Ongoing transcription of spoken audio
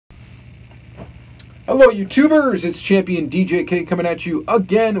Hello YouTubers, it's Championdjk coming at you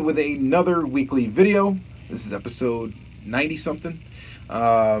again with another weekly video. This is episode 90 something.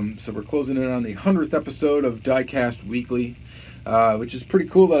 So we're closing in on the 100th episode of Diecast Weekly, which is pretty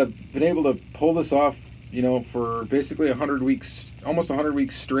cool that I've been able to pull this off, you know, for basically 100 weeks, almost 100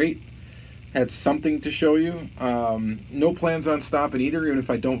 weeks straight. Had something to show you. No plans on stopping either. Even if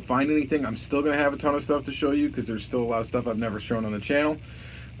I don't find anything, I'm still going to have a ton of stuff to show you because there's still a lot of stuff I've never shown on the channel.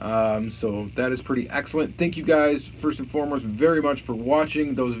 So that is pretty excellent. Thank you guys, first and foremost, very much for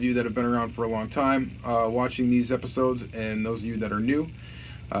watching. Those of you that have been around for a long time watching these episodes, and those of you that are new,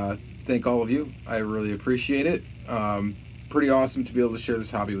 thank all of you. I really appreciate it. Pretty awesome to be able to share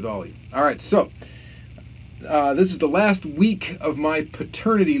this hobby with all of you. All right, so this is the last week of my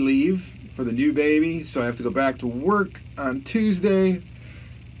paternity leave for the new baby, so I have to go back to work on Tuesday.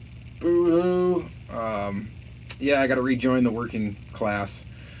 Boo-hoo. Yeah, I got to rejoin the working class.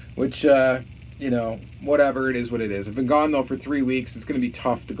 Which, you know, whatever, it is what it is. I've been gone, though, for 3 weeks. It's going to be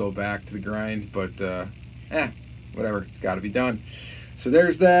tough to go back to the grind, but, whatever. It's got to be done. So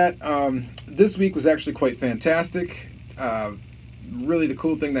there's that. This week was actually quite fantastic. Really, the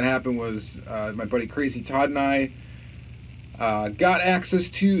cool thing that happened was my buddy Crazy Todd and I got access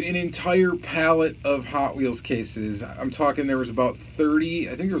to an entire pallet of Hot Wheels cases. I'm talking there was about 30,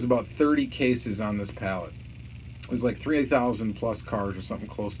 I think there was about 30 cases on this pallet. It was like 3,000 plus cars or something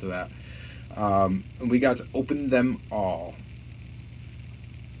close to that. And we got to open them all.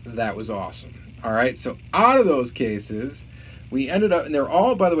 That was awesome. All right, so out of those cases, we ended up, and they're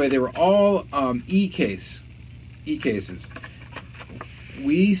all, by the way, they were all e-cases.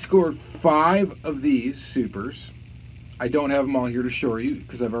 We scored 5 of these supers. I don't have them all here to show you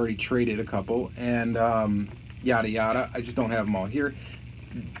because I've already traded a couple, and yada yada. I just don't have them all here.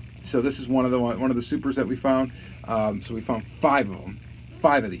 So this is one of the supers that we found. So we found 5 of them,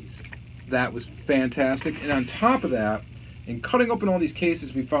 5 of these. That was fantastic. And on top of that, in cutting open all these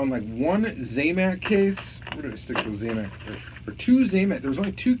cases, we found like 1 Zamac case. Where did I stick those Zamac? Or 2 Zamac. There was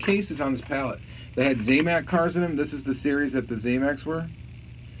only 2 cases on this pallet that had Zamac cars in them. This is the series that the Zamacs were.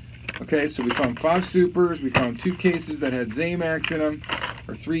 Okay, so we found 5 supers. We found 2 cases that had Zamacs in them,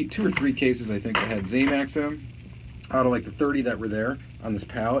 or 2 or 3 cases I think that had Zamacs in them, out of like the 30 that were there on this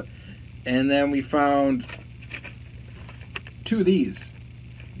pallet. And then we found 2 of these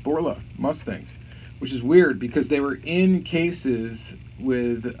Borla Mustangs, which is weird because they were in cases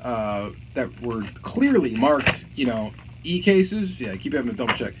with that were clearly marked, you know, E cases. Yeah, I keep having to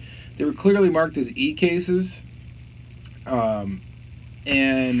double check. They were clearly marked as E cases. And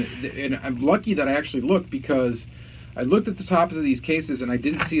I'm lucky that I actually looked, because I looked at the tops of these cases and I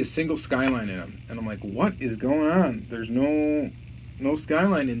didn't see a single skyline in them. And I'm like, what is going on? There's no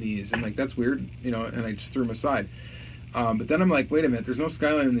skyline in these. And like, that's weird, you know, and I just threw them aside. But then I'm like, wait a minute, there's no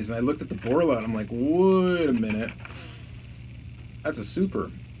skyline in these. And I looked at the Borla and I'm like, wait a minute. That's a super.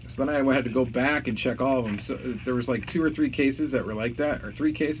 So then I had to go back and check all of them. So there was like 2 or 3 cases that were like that, or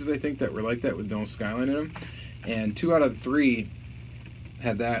 3 cases I think that were like that with no skyline in them. And 2 out of the 3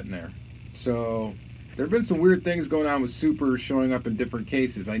 had that in there. So there have been some weird things going on with supers showing up in different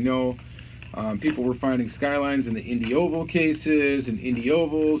cases. I know people were finding skylines in the Indy Oval cases, and Indy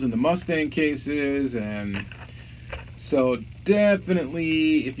Ovals in the Mustang cases, and so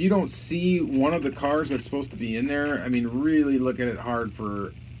definitely, if you don't see one of the cars that's supposed to be in there, I mean, really look at it hard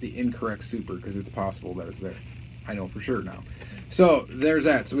for the incorrect super, because it's possible that it's there. I know for sure now. So there's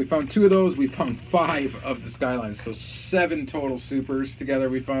that. So we found 2 of those. We found 5 of the skylines. So 7 total supers together.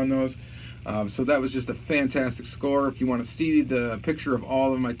 We found those. So that was just a fantastic score. If you want to see the picture of all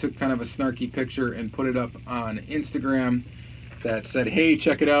of them, I took kind of a snarky picture and put it up on Instagram that said, hey,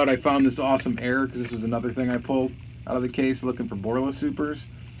 check it out. I found this awesome air, because this was another thing I pulled out of the case looking for Borla supers.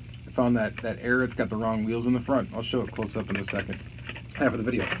 I found that air. It's got the wrong wheels in the front. I'll show it close up in a second. Half of the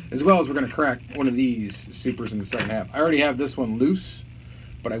video, as well as we're going to crack one of these supers in the second half. I already have this one loose,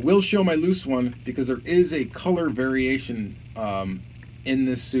 but I will show my loose one because there is a color variation in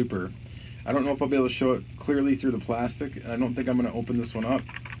this super. I don't know if I'll be able to show it clearly through the plastic. I don't think I'm going to open this one up,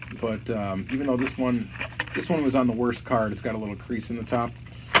 but even though this one was on the worst card, it's got a little crease in the top.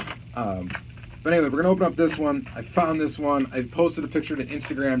 But anyway, we're going to open up this one. I found this one. I posted a picture to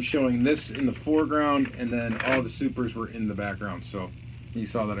Instagram showing this in the foreground, and then all the supers were in the background. So you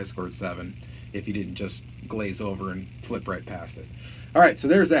saw that I scored 7 if you didn't just glaze over and flip right past it. All right, so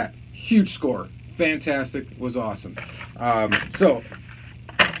there's that. Huge score. Fantastic. Was awesome. One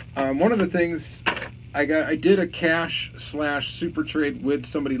of the things I did a cash/super trade with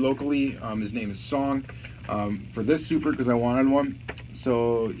somebody locally. His name is Song, for this super because I wanted one.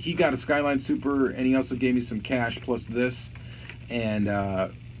 So he got a Skyline Super, and he also gave me some cash plus this. And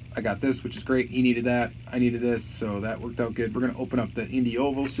I got this, which is great. He needed that. I needed this, so that worked out good. We're going to open up the Indy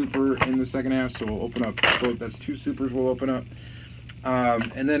Oval Super in the second half, so we'll open up both. That's 2 Supers we'll open up.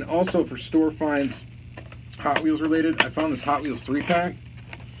 And then also for store finds, Hot Wheels related, I found this Hot Wheels 3-pack,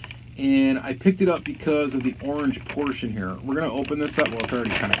 and I picked it up because of the orange portion here. We're going to open this up. Well, it's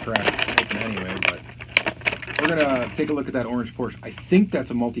already kind of cracked open anyway, but we're going to take a look at that orange portion. I think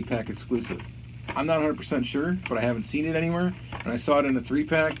that's a multi-pack exclusive. I'm not 100% sure, but I haven't seen it anywhere. And I saw it in a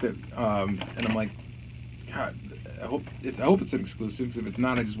 3-pack that, and I'm like, God, I hope it's an exclusive, because if it's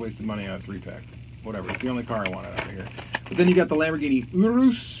not, I just wasted money on a 3-pack. Whatever, it's the only car I wanted out of here. But then you got the Lamborghini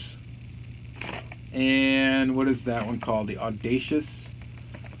Urus, and what is that one called? The Audacious,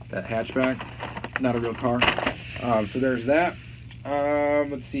 that hatchback, not a real car. So there's that.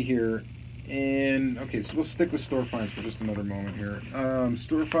 Let's see here. And, okay, so we'll stick with store finds for just another moment here.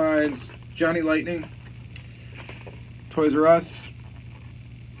 Store finds, Johnny Lightning, Toys R Us,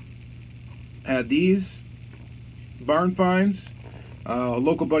 had these. Barn finds, a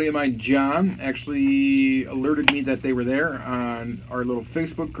local buddy of mine, John, actually alerted me that they were there on our little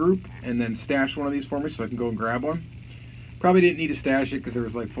Facebook group, and then stashed one of these for me so I can go and grab one. Probably didn't need to stash it because there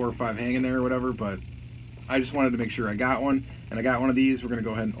was like 4 or 5 hanging there or whatever, but I just wanted to make sure I got one, and I got one of these. We're going to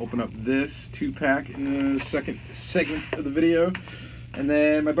go ahead and open up this 2-pack in the second segment of the video. And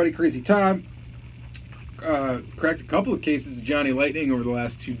then my buddy Crazy Todd cracked a couple of cases of Johnny Lightning over the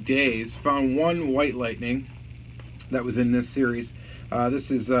last 2 days. Found one White Lightning that was in this series.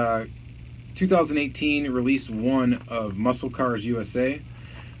 This is 2018 release 1 of Muscle Cars USA.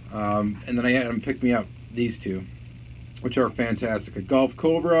 And then I had him pick me up these 2, which are fantastic. A Golf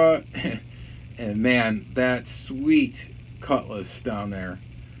Cobra, and man, that sweet Cutlass down there.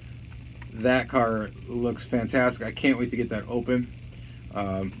 That car looks fantastic. I can't wait to get that open.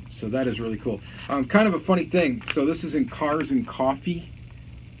 So that is really cool. Kind of a funny thing. So this is in Cars and Coffee.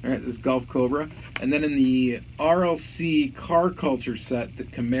 All right, this Golf Cobra. And then in the RLC Car Culture set, the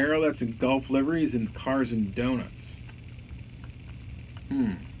Camaro that's in Golf livery is in Cars and Donuts. I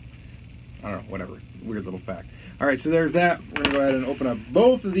don't know, whatever. Weird little fact. All right, so there's that. We're going to go ahead and open up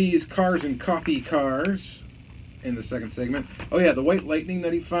both of these Cars and Coffee cars in the second segment. Oh yeah, the White Lightning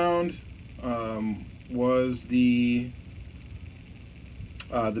that he found was the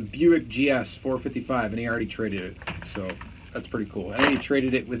Buick GS 455, and he already traded it. So that's pretty cool. And he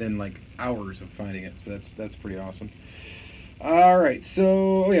traded it within like hours of finding it, so that's pretty awesome. All right,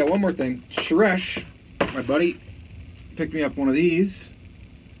 so oh yeah, one more thing. Suresh, my buddy, picked me up one of these.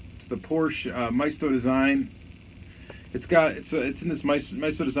 It's the Porsche Maisto design. It's in this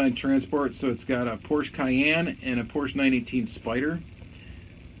Maisto design transport, so it's got a Porsche Cayenne and a Porsche 918 Spyder.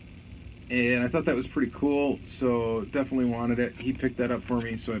 And I thought that was pretty cool, so definitely wanted it. He picked that up for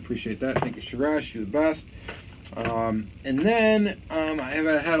me, so I appreciate that. Thank you, Suresh. You're the best. And then I have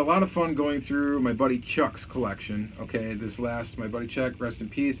had a lot of fun going through my buddy Chuck's collection. Okay, my buddy Chuck, rest in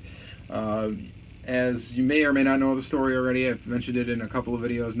peace. As you may or may not know the story already, I've mentioned it in a couple of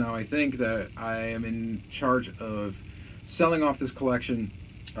videos now, I think, that I am in charge of selling off this collection.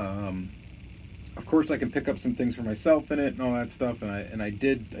 Of course, I can pick up some things for myself in it and all that stuff, and I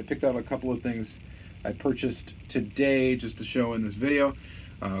picked up a couple of things I purchased today just to show in this video.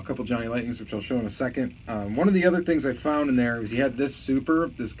 A couple Johnny Lightnings, which I'll show in a second. One of the other things I found in there is he had this Super,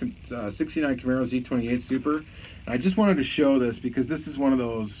 this 69 Camaro Z28 Super. And I just wanted to show this because this is one of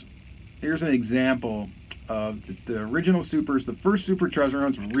those, here's an example of the original Supers. The first Super treasure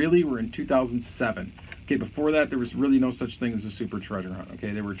hunts really were in 2007. Okay, before that, there was really no such thing as a Super treasure hunt.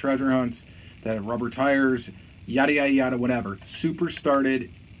 Okay, there were treasure hunts that had rubber tires, yada, yada, yada, whatever. Super started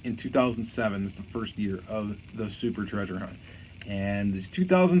in 2007. It's the first year of the Super treasure hunt. And these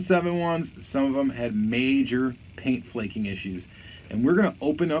 2007 ones, some of them had major paint flaking issues. And we're going to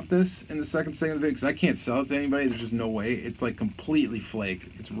open up this in the second segment of the video because I can't sell it to anybody. There's just no way. It's like completely flaked.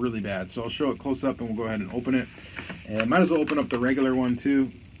 It's really bad. So I'll show it close up and we'll go ahead and open it. And I might as well open up the regular one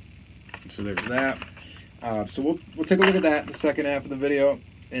too. So there's that. So we'll take a look at that in the second half of the video.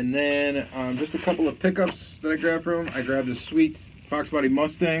 And then just a couple of pickups that I grabbed from him. I grabbed this sweet Fox Body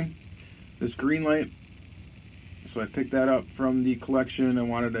Mustang, this green light. So I picked that up from the collection. I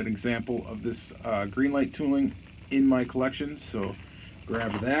wanted an example of this green light tooling in my collection, so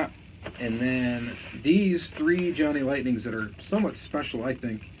grab that. And then these 3 Johnny Lightnings that are somewhat special, I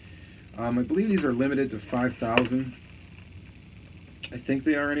think. I believe these are limited to 5,000. I think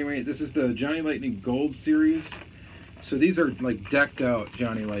they are anyway. This is the Johnny Lightning Gold series. So these are like decked out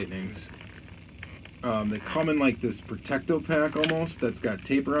Johnny Lightnings. They come in like this Protecto pack almost that's got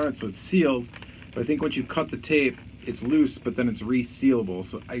taper on it, so it's sealed. But I think once you cut the tape, it's loose, but then it's resealable.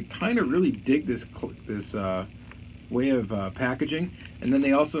 So I kind of really dig this way of packaging. And then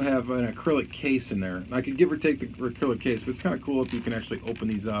they also have an acrylic case in there. I could give or take the acrylic case, but it's kind of cool if you can actually open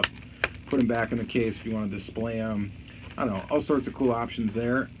these up, put them back in the case if you want to display them. I don't know, all sorts of cool options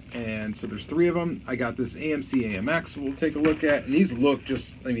there. And so there's 3 of them. I got this AMC AMX we'll take a look at. And these look just,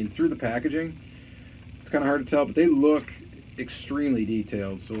 I mean, through the packaging, it's kind of hard to tell, but they look extremely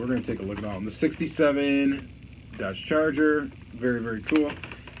detailed. So we're going to take a look at all of them. The 67 Dodge Charger, very, very cool.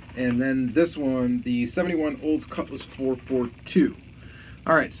 And then this one, the 71 Olds Cutlass 442.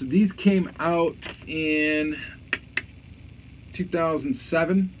 All right, so these came out in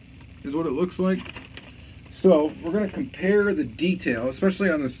 2007 is what it looks like. So we're going to compare the detail, especially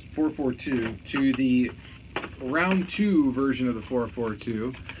on this 442, to the round 2 version of the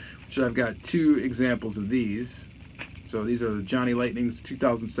 442, which I've got 2 examples of these. So these are the Johnny Lightning's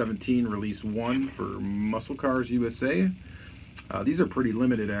 2017 release 1 for Muscle Cars USA. These are pretty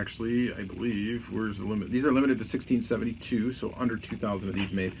limited, actually, I believe. Where's the limit? These are limited to 1672, so under 2,000 of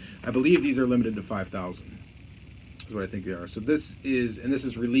these made. I believe these are limited to 5,000, is what I think they are. So this is, and this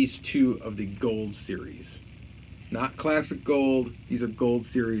is release 2 of the Gold Series. Not Classic Gold, these are Gold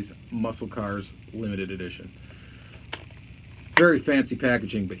Series Muscle Cars Limited Edition. Very fancy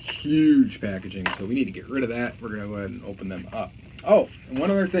packaging, but huge packaging, so we need to get rid of that. We're going to go ahead and open them up. Oh, and one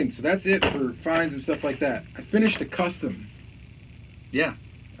other thing, so that's it for finds and stuff like that. I finished a custom. Yeah,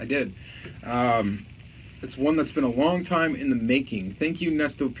 I did. It's one that's been a long time in the making. Thank you,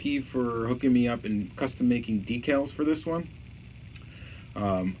 Nesto P, for hooking me up and custom making decals for this one.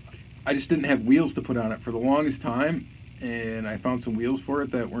 I just didn't have wheels to put on it for the longest time, and I found some wheels for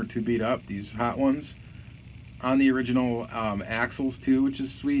it that weren't too beat up, these hot ones, on the original axles too, which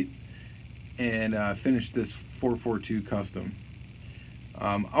is sweet, and finished this 442 custom.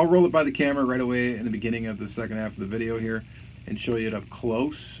 I'll roll it by the camera right away in the beginning of the second half of the video here and show you it up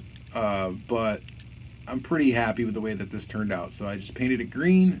close, but I'm pretty happy with the way that this turned out. So I just painted it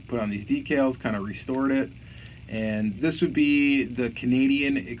green, put on these decals, kind of restored it, and this would be the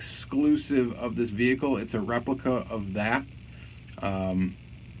Canadian exclusive of this vehicle. It's a replica of that.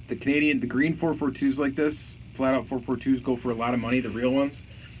 The green 442s like this, flat out 442s, go for a lot of money, the real ones,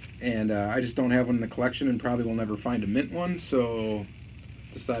 and I just don't have one in the collection and probably will never find a mint one, so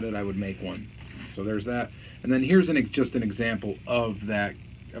decided I would make one. So there's that. And then here's just an example of that,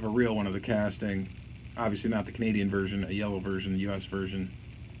 of a real one of the casting. Obviously not the Canadian version, a yellow version, the US version.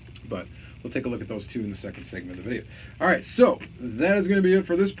 But we'll take a look at those 2 in the second segment of the video. Alright, so that is going to be it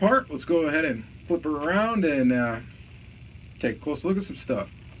for this part. Let's go ahead and flip her around and take a close look at some stuff.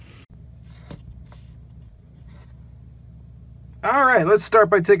 Alright, let's start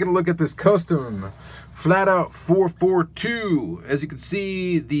by taking a look at this custom flat out 442. As you can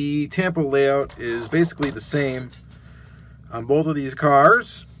see, the Tampa layout is basically the same on both of these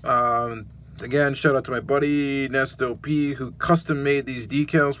cars. Again, shout out to my buddy Nesto P, who custom made these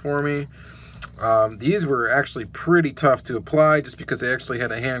decals for me. These were actually pretty tough to apply just because they actually had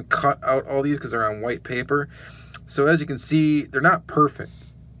to hand cut out all these because they're on white paper. So as you can see, they're not perfect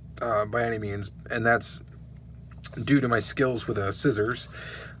by any means, and that's due to my skills with scissors.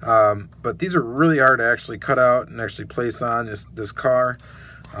 But these are really hard to actually cut out and actually place on this car.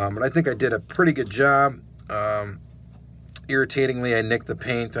 But I think I did a pretty good job. Irritatingly, I nicked the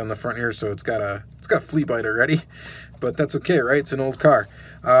paint on the front here, so it's got a flea bite already, but that's okay, right? It's an old car.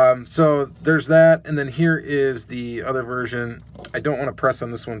 So there's that, and then here is the other version. I don't want to press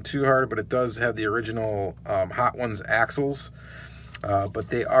on this one too hard, but it does have the original Hot Ones axles, but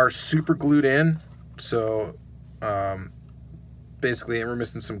they are super glued in. So basically, and we're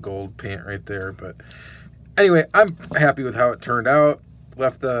missing some gold paint right there, but anyway, I'm happy with how it turned out.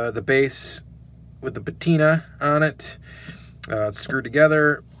 Left the base with the patina on it. It's screwed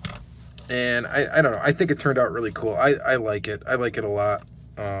together, and I don't know, I think it turned out really cool. I like it. I like it a lot.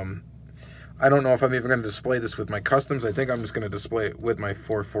 I don't know if I'm even going to display this with my customs. I think I'm just going to display it with my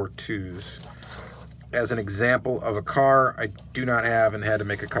 442s as an example of a car I do not have and had to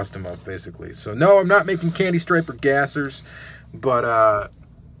make a custom of, basically. So no, I'm not making candy striper gassers, but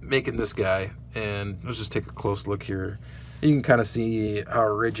making this guy. And let's just take a close look here. You can kind of see how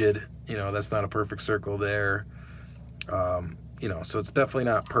rigid, you know, that's not a perfect circle there. You know, so it's definitely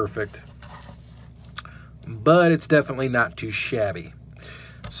not perfect, but it's definitely not too shabby.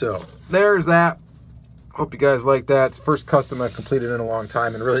 So there's that. Hope you guys like that. It's the first custom I've completed in a long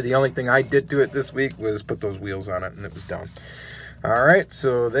time, and really the only thing I did to it this week was put those wheels on it, and it was done. All right,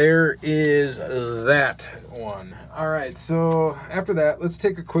 so there is that one. All right, so after that, let's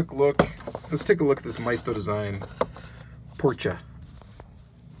take a quick look. Let's take a look at this Maisto Design Porsche.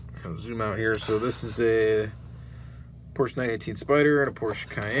 I'll zoom out here. So this is a Porsche 918 Spyder and a Porsche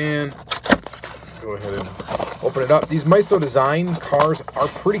Cayenne. go ahead and open it up. These Maisto design cars are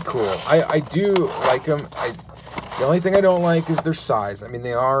pretty cool. I do like them. The only thing I don't like is their size. I mean,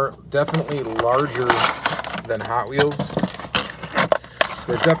 they are definitely larger than Hot Wheels.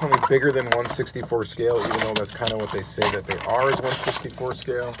 So they're definitely bigger than 1/64 scale, even though that's kind of what they say that they are is 1/64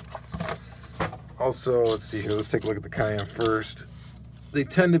 scale. Also, let's see here. Let's take a look at the Cayenne first. They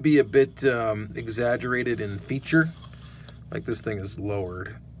tend to be a bit exaggerated in feature. Like this thing is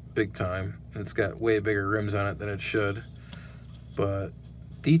lowered big time, and it's got way bigger rims on it than it should. But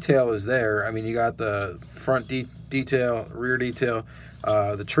detail is there. I mean, you got the front detail, rear detail.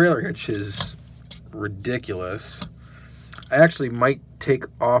 The trailer hitch is ridiculous. I actually might take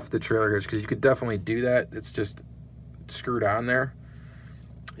off the trailer hitch because you could definitely do that. It's just screwed on there.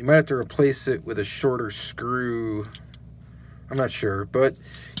 You might have to replace it with a shorter screw. I'm not sure, but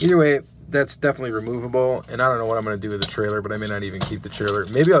either way, that's definitely removable. And I don't know what I'm going to do with the trailer, but I may not even keep the trailer.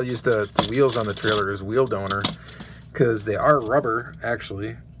 Maybe I'll use the wheels on the trailer as wheel donor because they are rubber,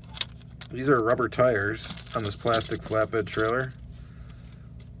 actually. These are rubber tires on this plastic flatbed trailer.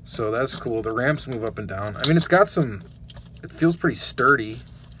 So that's cool. The ramps move up and down. I mean, it's got some, it feels pretty sturdy.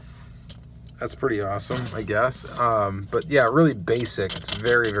 That's pretty awesome, I guess. But yeah, really basic. It's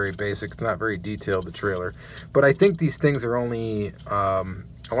very, very basic. It's not very detailed, the trailer. But I think these things are only, I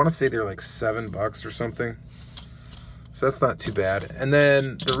want to say they're like $7 or something. So that's not too bad. And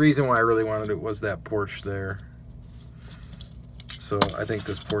then the reason why I really wanted it was that Porsche there. So I think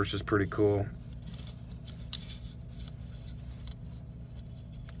this Porsche is pretty cool.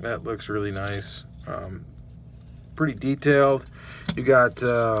 That looks really nice. Pretty detailed. You got,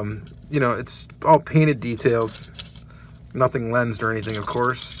 you know, it's all painted details. Nothing lensed or anything, of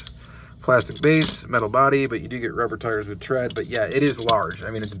course. Plastic base, metal body, but you do get rubber tires with tread. But yeah, it is large.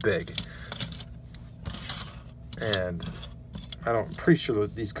 I mean, it's big. And I'm pretty sure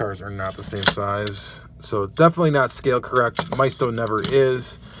that these cars are not the same size. So definitely not scale correct. Maisto never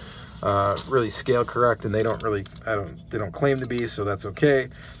is really scale correct, and they don't really, they don't claim to be, so that's okay.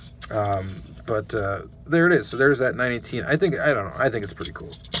 But there it is. So there's that 918. I don't know. I think it's pretty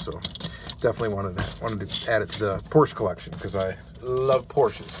cool. So definitely wanted to add it to the Porsche collection because I love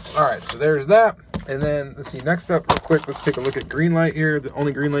Porsches. All right, so there's that. And then let's see. Next up, real quick, let's take a look at Greenlight here. The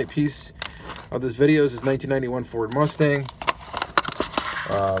only Greenlight piece of this video is 1991 Ford Mustang.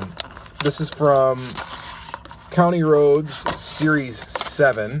 This is from County Roads Series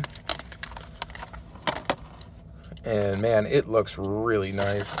 7. And man, it looks really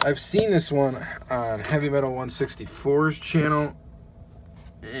nice. I've seen this one on Heavy Metal 164's channel,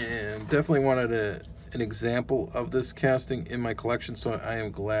 and definitely wanted an example of this casting in my collection, so I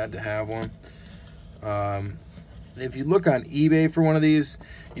am glad to have one. If you look on eBay for one of these,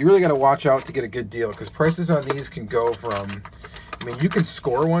 you really got to watch out to get a good deal, because prices on these can go from, I mean, you can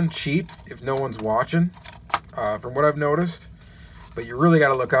score one cheap if no one's watching, from what I've noticed. But you really got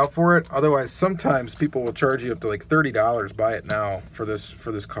to look out for it. Otherwise, sometimes people will charge you up to like $30. Buy it now for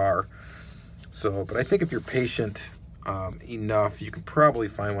this car. So, but I think if you're patient enough, you can probably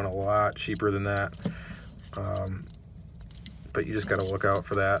find one a lot cheaper than that. But you just got to look out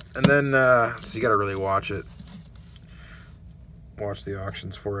for that. And then, so you got to really watch it. Watch the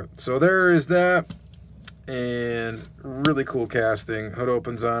auctions for it. So there is that. And really cool casting. Hood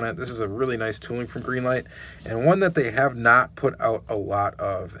opens on it. This is a really nice tooling from Greenlight, and one that they have not put out a lot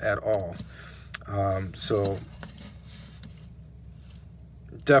of at all. So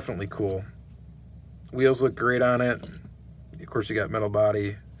definitely cool. Wheels look great on it. Of course, you got metal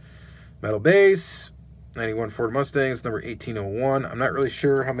body, metal base. 91 Ford Mustangs, number 1801. I'm not really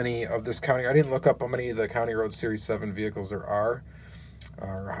sure how many of this county. I didn't look up how many of the County Road Series 7 vehicles there are,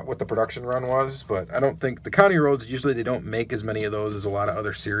 or what the production run was, but I don't think the County Roads, usually they don't make as many of those as a lot of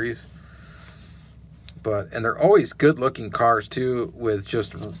other series. And they're always good looking cars too, with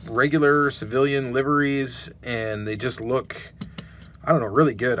just regular civilian liveries, and they just look, I don't know,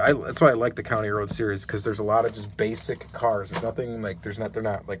 really good. That's why I like the County Road series, because there's a lot of just basic cars. There's nothing like, they're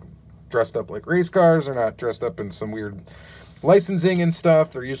not like dressed up like race cars. They're not dressed up in some weird licensing and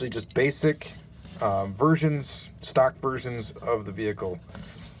stuff. They're usually just basic versions, stock versions of the vehicle,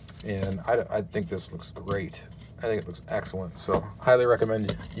 and I think this looks great. I think it looks excellent, so highly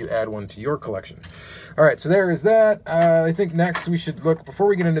recommend you add one to your collection. All right, so there is that. I think next we should look, before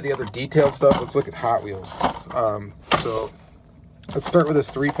we get into the other detailed stuff, let's look at Hot Wheels. So let's start with this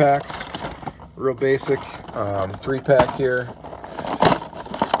 3-pack, real basic 3-pack here.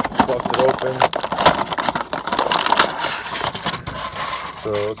 Bust it open.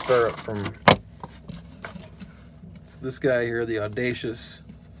 So let's start from this guy here, the Audacious.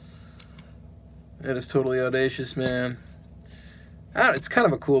 That is totally audacious, man. It's kind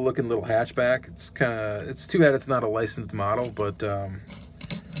of a cool looking little hatchback. It's too bad it's not a licensed model, but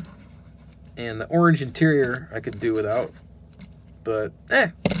and the orange interior I could do without, but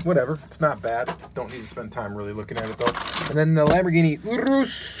whatever. It's not bad. Don't need to spend time really looking at it though. And then the Lamborghini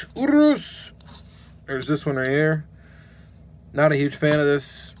Urus. There's this one right here. Not a huge fan of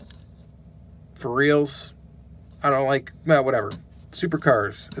this. For reals, I don't like. Well, whatever.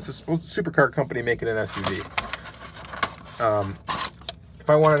 Supercars. It's a supercar company making an SUV. If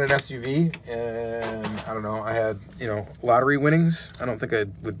I wanted an SUV and I don't know, I had, you know, lottery winnings, I don't think I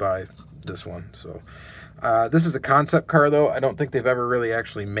would buy this one. So this is a concept car though. I don't think they've ever really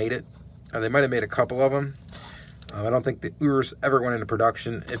actually made it. They might have made a couple of them. I don't think the Urus ever went into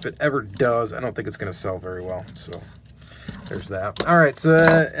production. If it ever does, I don't think it's going to sell very well. So there's that. All right, so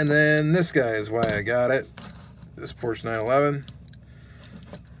and then this guy is why I got it. This Porsche 911.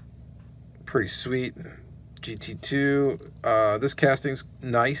 Pretty sweet. GT2. This casting's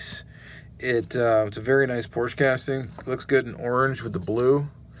nice. It's a very nice Porsche casting. It looks good in orange with the blue.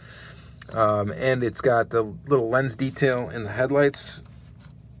 And it's got the little lens detail in the headlights.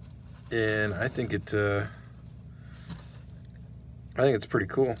 And I think it's pretty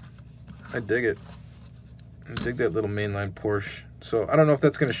cool. I dig it. I dig that little mainline Porsche. So I don't know if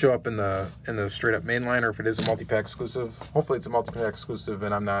that's going to show up in the straight up mainline or if it is a multi-pack exclusive. Hopefully it's a multi-pack exclusive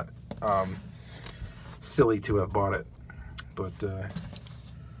and I'm not silly to have bought it. But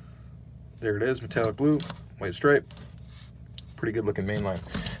there it is, metallic blue, white stripe. Pretty good looking mainline.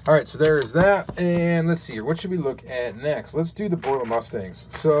 All right, so there is that. And let's see here. What should we look at next? Let's do the Boiler Mustangs.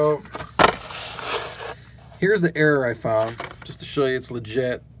 So here's the error I found, just to show you it's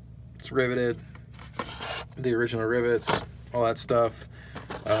legit. It's riveted. The original rivets, all that stuff.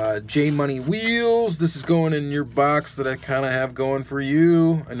 J Money wheels. This is going in your box that I kind of have going for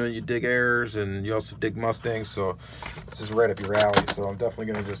you. I know you dig Airs and you also dig Mustangs, so this is right up your alley. So I'm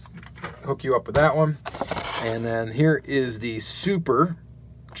definitely going to just hook you up with that one. And then here is the Super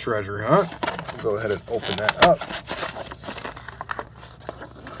Treasure Hunt. We'll go ahead and open that up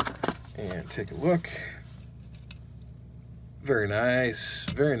and take a look. Very nice,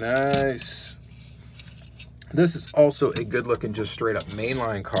 very nice. This is also a good looking, just straight up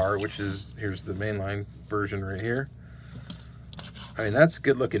mainline car, which is, here's the mainline version right here. I mean, that's a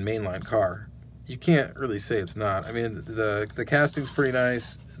good looking mainline car. You can't really say it's not. I mean, the casting's pretty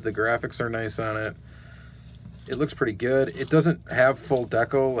nice. The graphics are nice on it. It looks pretty good. It doesn't have full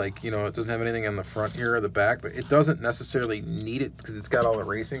deco, like, you know, it doesn't have anything on the front here or the back, but it doesn't necessarily need it because it's got all the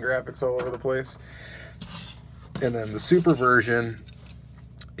racing graphics all over the place. And then the Super version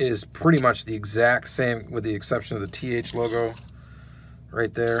is pretty much the exact same with the exception of the TH logo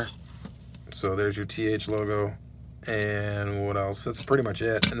right there. So there's your TH logo. And what else? That's pretty much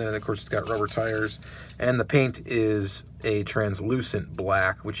it. And then, of course, it's got rubber tires. And the paint is a translucent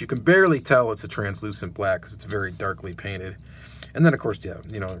black, which you can barely tell it's a translucent black because it's very darkly painted. And then, of course, yeah,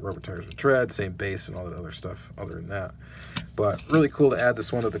 you know, rubber tires with tread, same base and all that other stuff other than that. But really cool to add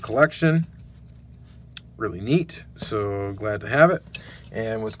this one to the collection. Really neat. So glad to have it.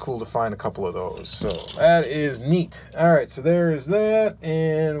 And it was cool to find a couple of those. So that is neat. All right, so there is that.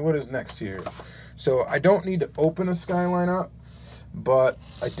 And what is next here? So I don't need to open a Skyline up, but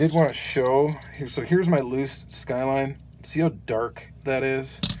I did want to show here. So here's my loose Skyline. See how dark that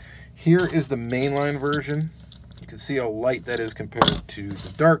is? Here is the mainline version. You can see how light that is compared to the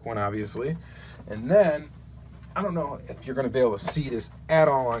dark one, obviously. And then, I don't know if you're going to be able to see this at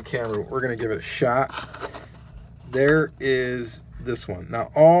all on camera, but we're going to give it a shot. There is this one.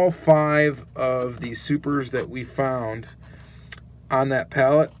 Now, all 5 of these Supers that we found on that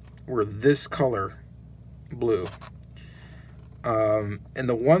palette were this color blue. And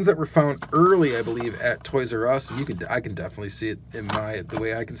the ones that were found early, I believe, at Toys R Us, I can definitely see it in the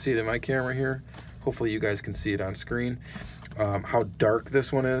way I can see it in my camera here. Hopefully you guys can see it on screen. How dark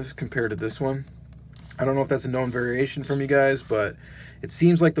this one is compared to this one. I don't know if that's a known variation from you guys, but it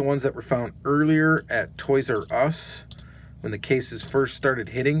seems like the ones that were found earlier at Toys R Us when the cases first started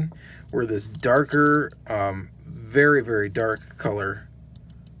hitting were this darker, very, very dark color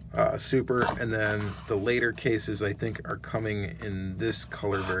Super, and then the later cases I think are coming in this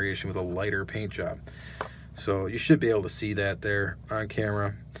color variation with a lighter paint job. So you should be able to see that there on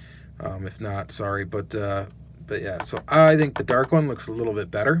camera. If not, sorry, but yeah, so I think the dark one looks a little bit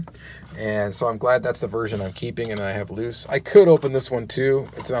better, and so I'm glad that's the version I'm keeping and I have loose. I could open this one too.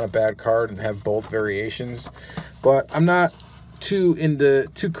 It's not a bad card and have both variations, but I'm not too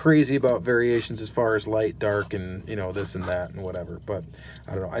crazy about variations as far as light, dark, and you know, this and that and whatever. But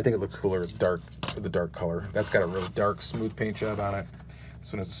I don't know, I think it looks cooler with the dark color. That's got a really dark smooth paint job on it.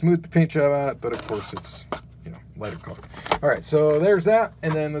 This one has a smooth paint job on it, but of course it's you know, lighter color. All right, so there's that.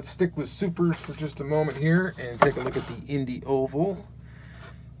 And then let's stick with supers for just a moment here and take a look at the Indy Oval.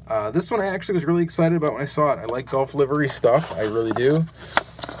 This one I actually was really excited about when I saw it. I like golf livery stuff. I really do.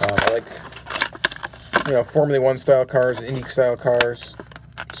 I like, you know, Formula One style cars, Indy style cars.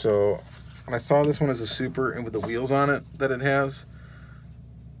 So when I saw this one as a super and with the wheels on it that it has,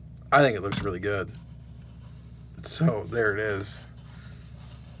 I think it looks really good. So there it is.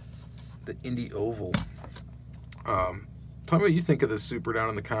 The Indy Oval. Tell me what you think of this super down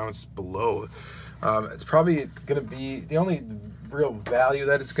in the comments below. It's probably going to be, the only real value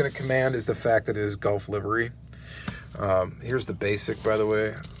that it's going to command is the fact that it is golf livery. Here's the basic, by the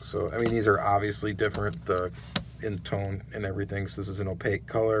way. So, I mean, these are obviously different, the in tone and everything. So this is an opaque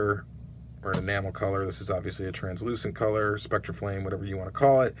color or an enamel color. This is obviously a translucent color, Spectraflame, whatever you want to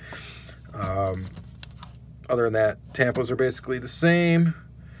call it. Other than that, tampos are basically the same,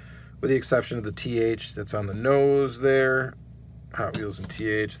 with the exception of the TH that's on the nose there. Hot Wheels and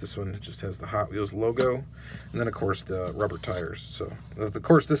TH. This one just has the Hot Wheels logo. And then, of course, the rubber tires. So, of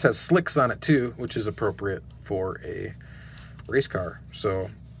course, this has slicks on it, too, which is appropriate for a race car. So,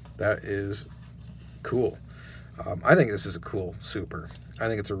 that is cool. I think this is a cool super. I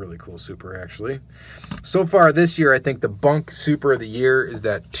think it's a really cool super, actually. So far this year, I think the bunk super of the year is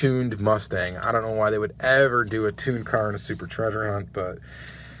that tuned Mustang. I don't know why they would ever do a tuned car in a super treasure hunt, but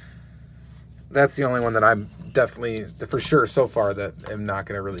that's the only one that I'm definitely, for sure, so far, that I'm not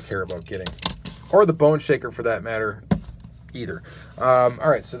going to really care about getting. Or the Bone Shaker, for that matter, either. All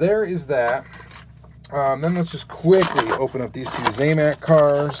right, so there is that. Then let's just quickly open up these two Zamac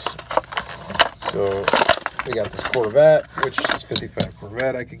cars. So we got this Corvette, which is 55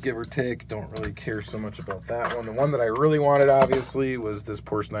 Corvette, I could give or take. Don't really care so much about that one. The one that I really wanted, obviously, was this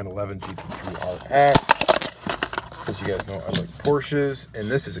Porsche 911 GT3 RS. Because you guys know I like Porsches, and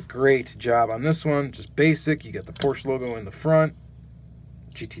this is a great job on this one. Just basic. You got the Porsche logo in the front,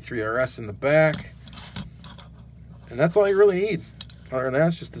 GT3 RS in the back, and that's all you really need. Other than that,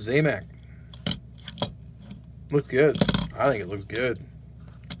 it's just the Zamac. Look good. I think it looks good.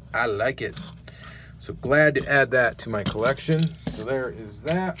 I like it. So glad to add that to my collection. So there is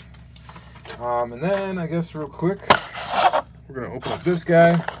that. And then I guess real quick, we're gonna open up this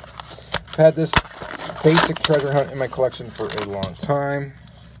guy. I've had this basic treasure hunt in my collection for a long time.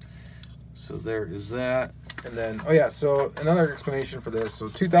 So there is that. And then, oh yeah, so another explanation for this. So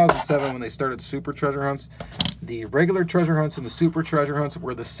 2007, when they started super treasure hunts, the regular treasure hunts and the super treasure hunts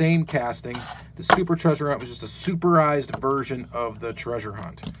were the same casting. The super treasure hunt was just a superized version of the treasure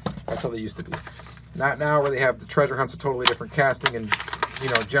hunt. That's how they used to be. Not now, where they have the treasure hunts a totally different casting, and, you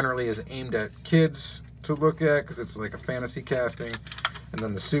know, generally is aimed at kids to look at because it's like a fantasy casting. And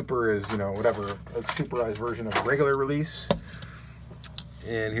then the super is, you know, whatever, a superized version of a regular release.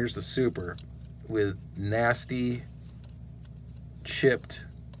 And here's the super with nasty chipped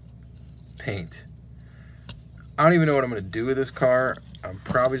paint. I don't even know what I'm going to do with this car. I'm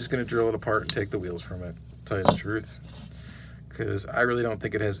probably just going to drill it apart and take the wheels from it, to tell you the truth. Because I really don't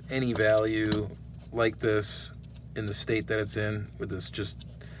think it has any value like this in the state that it's in, with this just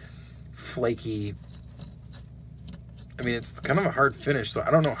flaky, I mean, it's kind of a hard finish, so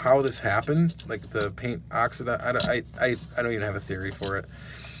I don't know how this happened. Like the paint oxidized, I don't even have a theory for it.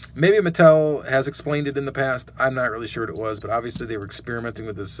 Maybe Mattel has explained it in the past. I'm not really sure what it was, but obviously they were experimenting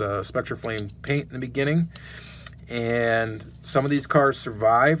with this Spectraflame paint in the beginning. And some of these cars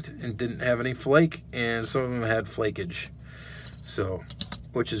survived and didn't have any flake, and some of them had flakage. So,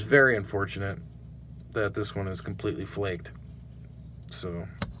 which is very unfortunate that this one is completely flaked. So,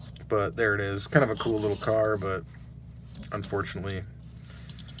 but there it is. Kind of a cool little car, but unfortunately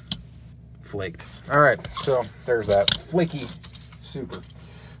flaked. All right, so there's that flaky super.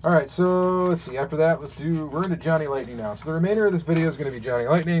 All right, so let's see. After that, we're into Johnny Lightning now. So the remainder of this video is going to be Johnny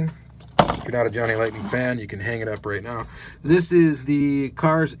Lightning. If you're not a Johnny Lightning fan, you can hang it up right now. This is the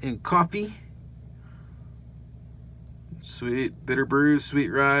Cars and Coffee. Sweet bitter brews, sweet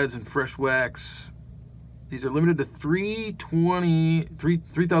rides, and fresh wax. These are limited to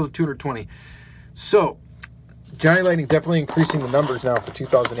 3,220. So Johnny Lightning definitely increasing the numbers now for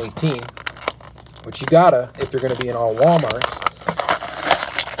 2018, which you gotta if you're going to be in all Walmarts.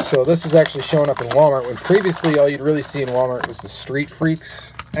 So this is actually showing up in Walmart, when previously all you'd really see in Walmart was the Street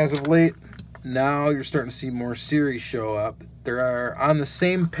Freaks as of late. Now you're starting to see more series show up. They're on the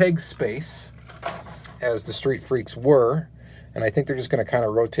same peg space as the Street Freaks were, and I think they're just going to kind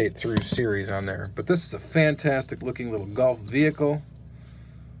of rotate through series on there. But this is a fantastic looking little golf vehicle.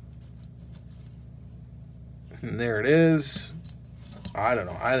 And there it is. I don't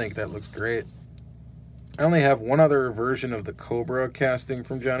know. I think that looks great. I only have one other version of the Cobra casting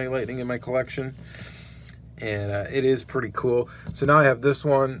from Johnny Lightning in my collection. and it is pretty cool. So now I have this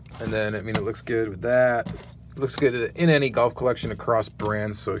one, and then I mean it looks good with that. It looks good in any golf collection across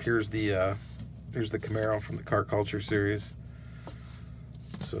brands. So here's the Camaro from the Car Culture series.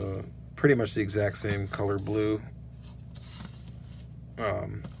 So pretty much the exact same color blue.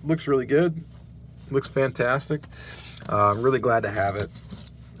 Looks really good. Looks fantastic. I'm really glad to have it.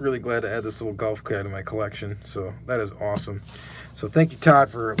 Really glad to add this little golf cart to my collection. So that is awesome. So thank you, Todd,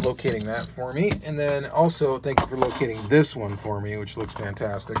 for locating that for me. And then also thank you for locating this one for me, which looks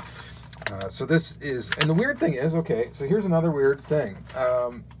fantastic. So this is, and the weird thing is, okay, so here's another weird thing.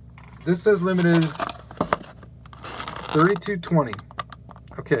 This says limited 3220.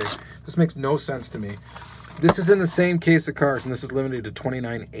 Okay, this makes no sense to me. This is in the same case of cars, and this is limited to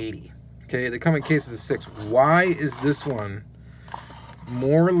 2980. Okay, they come in cases of 6. Why is this one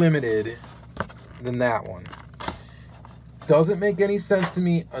more limited than that one? Doesn't make any sense to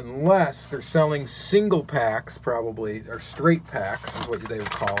me unless they're selling single packs, probably, or straight packs is what they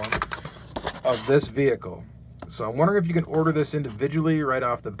would call them, of this vehicle. So I'm wondering if you can order this individually right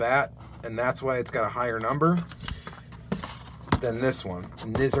off the bat, and that's why it's got a higher number than this one.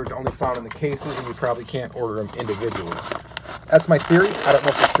 And these are only found in the cases, and you probably can't order them individually. That's my theory. I don't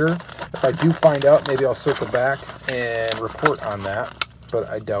know for sure. If I do find out, maybe I'll circle back and report on that, but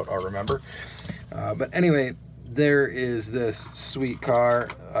I doubt I'll remember. But anyway, there is this sweet car.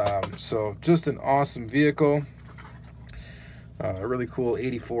 So just an awesome vehicle. A really cool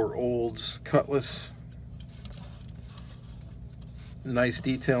 84 Olds Cutlass. Nice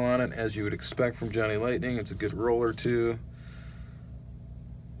detail on it, as you would expect from Johnny Lightning. It's a good roller too.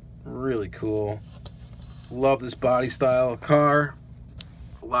 Really cool. Love this body style of car.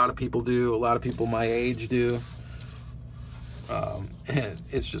 A lot of people do. A lot of people my age do. And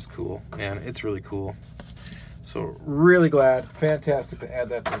it's just cool, man. It's really cool. So really glad. Fantastic to add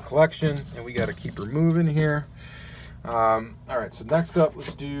that to the collection. And we got to keep her moving here. All right, so next up,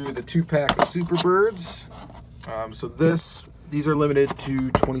 let's do the 2-pack of Superbirds. So these are limited to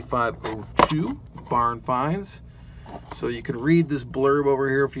 2502 barn finds. So you can read this blurb over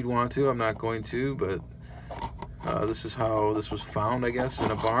here if you'd want to. I'm not going to, but this is how this was found, I guess,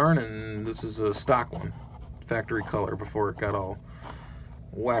 in a barn, and this is a stock one, factory color, before it got all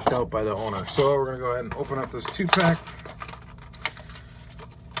whacked out by the owner. So we're gonna go ahead and open up this 2-pack.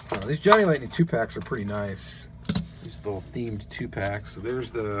 These Johnny Lightning 2-packs are pretty nice. These little themed 2-packs. So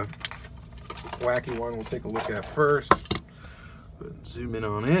there's the wacky one we'll take a look at first. Zoom in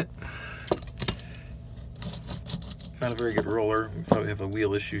on it. Not a very good roller. We probably have a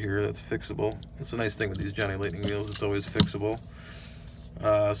wheel issue here that's fixable. That's a nice thing with these Johnny Lightning wheels. It's always fixable.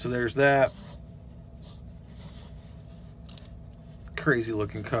 So there's that. Crazy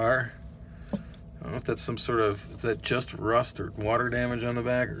looking car. I don't know if that's some sort of, is that just rust or water damage on the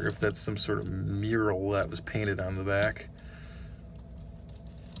back, or if that's some sort of mural that was painted on the back.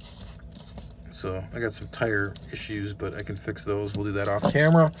 So I got some tire issues, but I can fix those. We'll do that off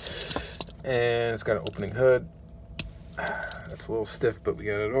camera. And it's got an opening hood. That's a little stiff, but we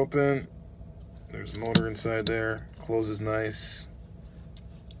got it open. There's a motor inside there. Closes nice.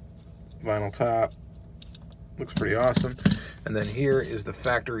 Vinyl top. Looks pretty awesome. And then here is the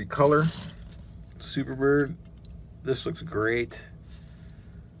factory color Superbird. This looks great.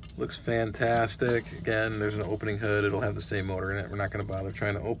 Looks fantastic. Again, there's an opening hood. It'll have the same motor in it. We're not going to bother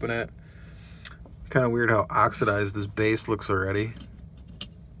trying to open it. Kind of weird how oxidized this base looks already.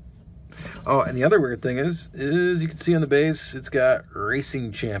 Oh, and the other weird thing is you can see on the base, it's got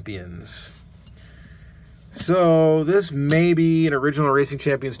Racing Champions. So this may be an original Racing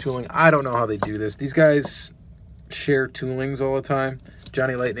Champions tooling. I don't know how they do this. These guys share toolings all the time.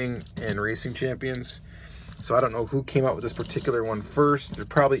 Johnny Lightning and Racing Champions. So I don't know who came out with this particular one first. There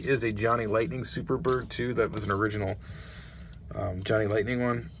probably is a Johnny Lightning Superbird too. That was an original Johnny Lightning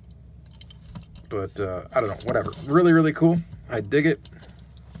one. But I don't know, whatever. Really, really cool. I dig it.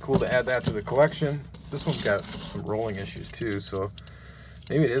 Cool to add that to the collection. This one's got some rolling issues too, so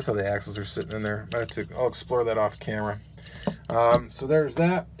maybe it is how the axles are sitting in there. I'll explore that off camera. So there's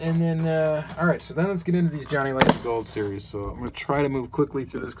that. And then, all right, so then let's get into these Johnny Lightning Gold series. So I'm going to try to move quickly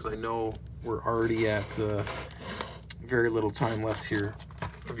through this because I know we're already at very little time left here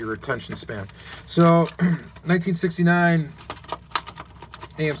of your attention span. So 1969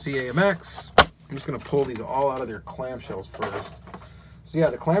 AMC AMX. I'm just going to pull these all out of their clamshells first. So yeah,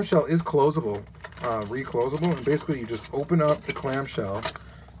 the clamshell is closable, reclosable, and basically you just open up the clamshell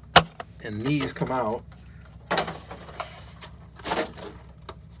and these come out.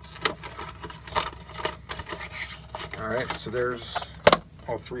 All right, so there's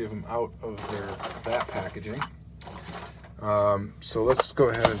all three of them out of that packaging. So let's go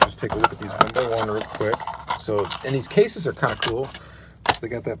ahead and just take a look at these one by one real quick. So, and these cases are kind of cool. They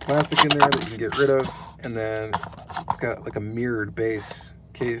got that plastic in there that you can get rid of, and then it's got like a mirrored base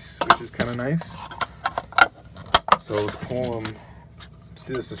case, which is kind of nice. So let's pull them. Let's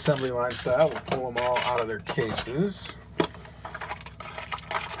do this assembly line style. We'll pull them all out of their cases,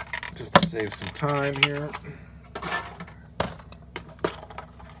 just to save some time here.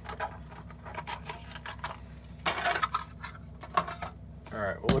 All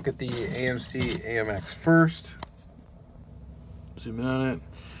right, we'll look at the AMC AMX first. Zoom in on it.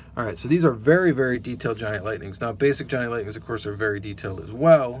 All right, so these are very, very detailed Giant Lightnings. Now, basic Giant Lightnings, of course, are very detailed as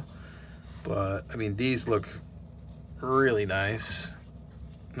well. But, I mean, these look really nice.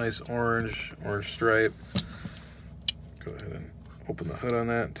 Nice orange stripe. Go ahead and open the hood on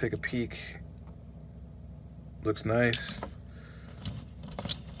that, take a peek. Looks nice.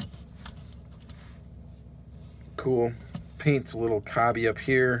 Cool. Paint's a little cobby up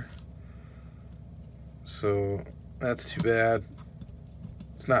here. So, that's too bad.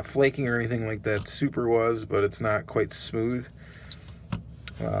 It's not flaking or anything like that Super was, but it's not quite smooth.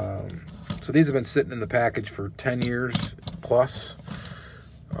 So these have been sitting in the package for 10 years plus.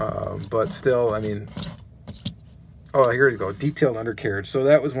 But still, I mean, oh, here you go, detailed undercarriage. So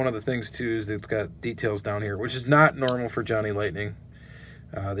that was one of the things too, is that it's got details down here, which is not normal for Johnny Lightning.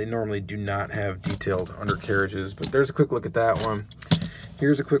 They normally do not have detailed undercarriages, but there's a quick look at that one.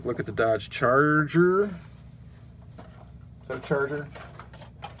 Here's a quick look at the Dodge Charger. Is that a Charger?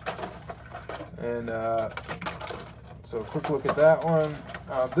 And so a quick look at that one.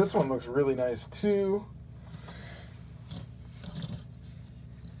 This one looks really nice too.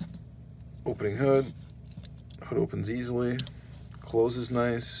 Opening hood. Hood opens easily. Closes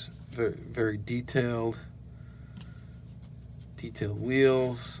nice. Very, very detailed. Detailed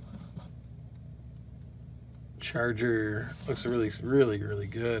wheels. Charger looks really, really, really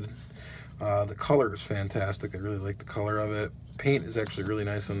good. The color is fantastic. I really like the color of it. Paint is actually really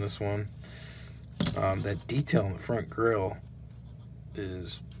nice on this one. That detail in the front grille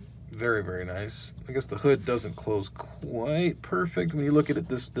is very, very nice. I guess the hood doesn't close quite perfect when you look at it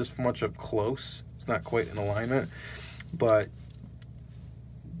this much up close. It's not quite in alignment, but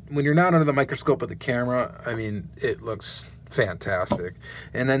when you're not under the microscope of the camera, I mean, it looks fantastic.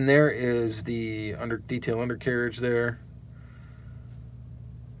 And then there is the detail undercarriage there.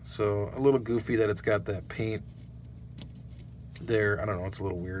 So a little goofy that it's got that paint there. I don't know, it's a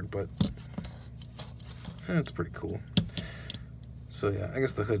little weird, but it's pretty cool. So yeah, I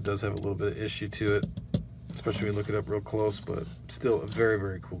guess the hood does have a little bit of issue to it, especially when you look it up real close, but still a very,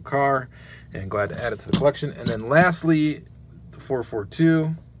 very cool car, and glad to add it to the collection. And then lastly, the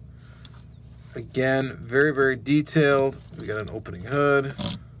 442. Again, very, very detailed. We got an opening hood.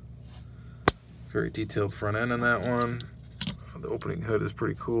 Very detailed front end on that one. The opening hood is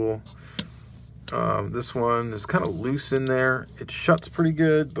pretty cool. This one is kind of loose in there. It shuts pretty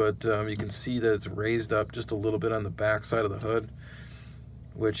good, but you can see that it's raised up just a little bit on the back side of the hood,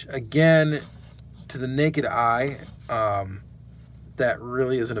 which again, to the naked eye, that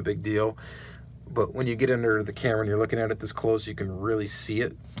really isn't a big deal. But when you get under the camera and you're looking at it this close, you can really see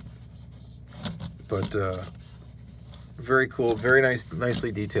it. But very cool, very nice,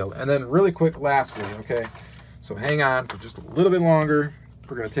 nicely detailed. And then really quick, lastly, okay, so hang on for just a little bit longer.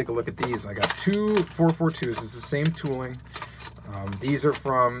 We're going to take a look at these. I got two 442s. It's the same tooling. These are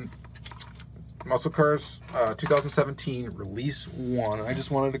from Muscle Cars 2017 Release 1. I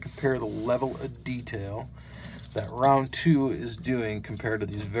just wanted to compare the level of detail that Round 2 is doing compared to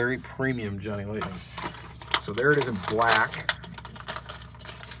these very premium Johnny Lightnings. So there it is in black.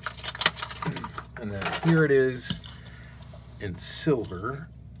 And then here it is in silver.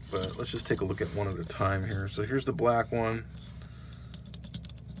 But let's just take a look at one at a time here. So here's the black one.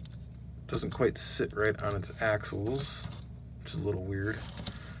 Doesn't quite sit right on its axles, which is a little weird.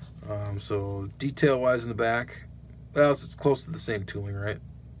 So detail-wise in the back, well, it's close to the same tooling, right?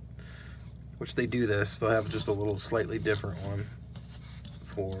 Which they do this. They'll have just a little slightly different one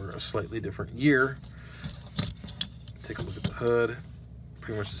for a slightly different year. Take a look at the hood.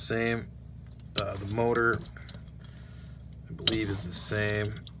 Pretty much the same. The motor, I believe, is the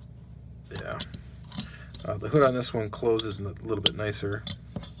same. Yeah. The hood on this one closes a little bit nicer.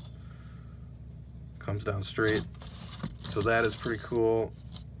 Comes down straight, so that is pretty cool.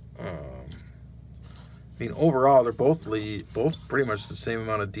 I mean, overall, they're both pretty much the same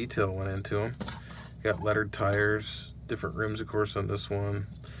amount of detail went into them. Got lettered tires, different rims, of course, on this one.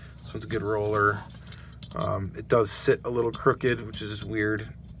 This one's a good roller. It does sit a little crooked, which is weird,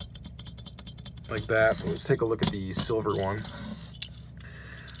 like that. But let's take a look at the silver one.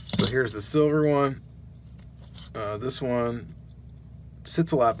 So here's the silver one. This one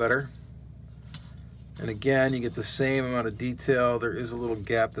sits a lot better. And again, you get the same amount of detail. There is a little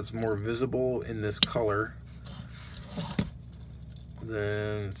gap that's more visible in this color.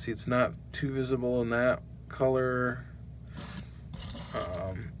 Then, see, it's not too visible in that color.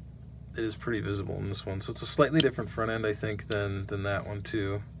 It is pretty visible in this one. So it's a slightly different front end, I think, than that one,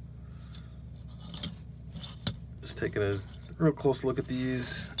 too. Just taking a real close look at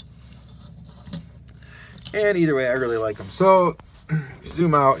these. And either way, I really like them. So,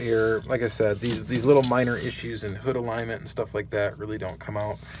 zoom out here. Like I said, these little minor issues in hood alignment and stuff like that really don't come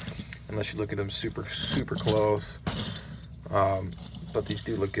out unless you look at them super, super close. But these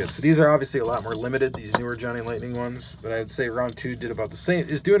do look good. So these are obviously a lot more limited, these newer Johnny Lightning ones. But I would say round 2 did about the same,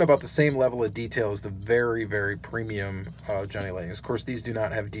 is doing about the same level of detail as the very, very premium Johnny Lightnings. Of course, these do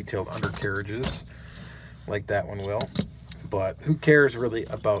not have detailed undercarriages like that one will. But who cares really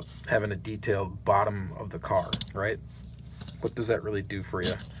about having a detailed bottom of the car, right? What does that really do for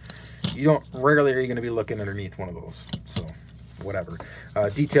you? You don't, rarely are you going to be looking underneath one of those. So, whatever.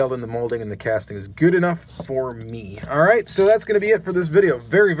 Detailed in the molding and the casting is good enough for me. All right, so that's going to be it for this video.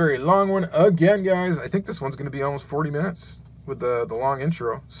 Very, very long one. Again, guys, I think this one's going to be almost 40 minutes with the long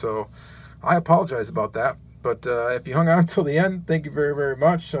intro. So, I apologize about that. But if you hung on until the end, thank you very, very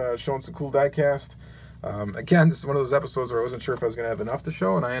much. Showing some cool diecast. Again, this is one of those episodes where I wasn't sure if I was going to have enough to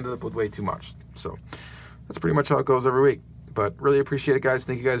show, and I ended up with way too much. So, that's pretty much how it goes every week. But really appreciate it, guys.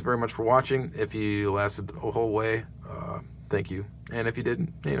 Thank you guys very much for watching. If you lasted a whole way, thank you. And if you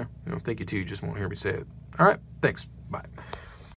didn't, you know, thank you too. You just won't hear me say it. All right, thanks. Bye.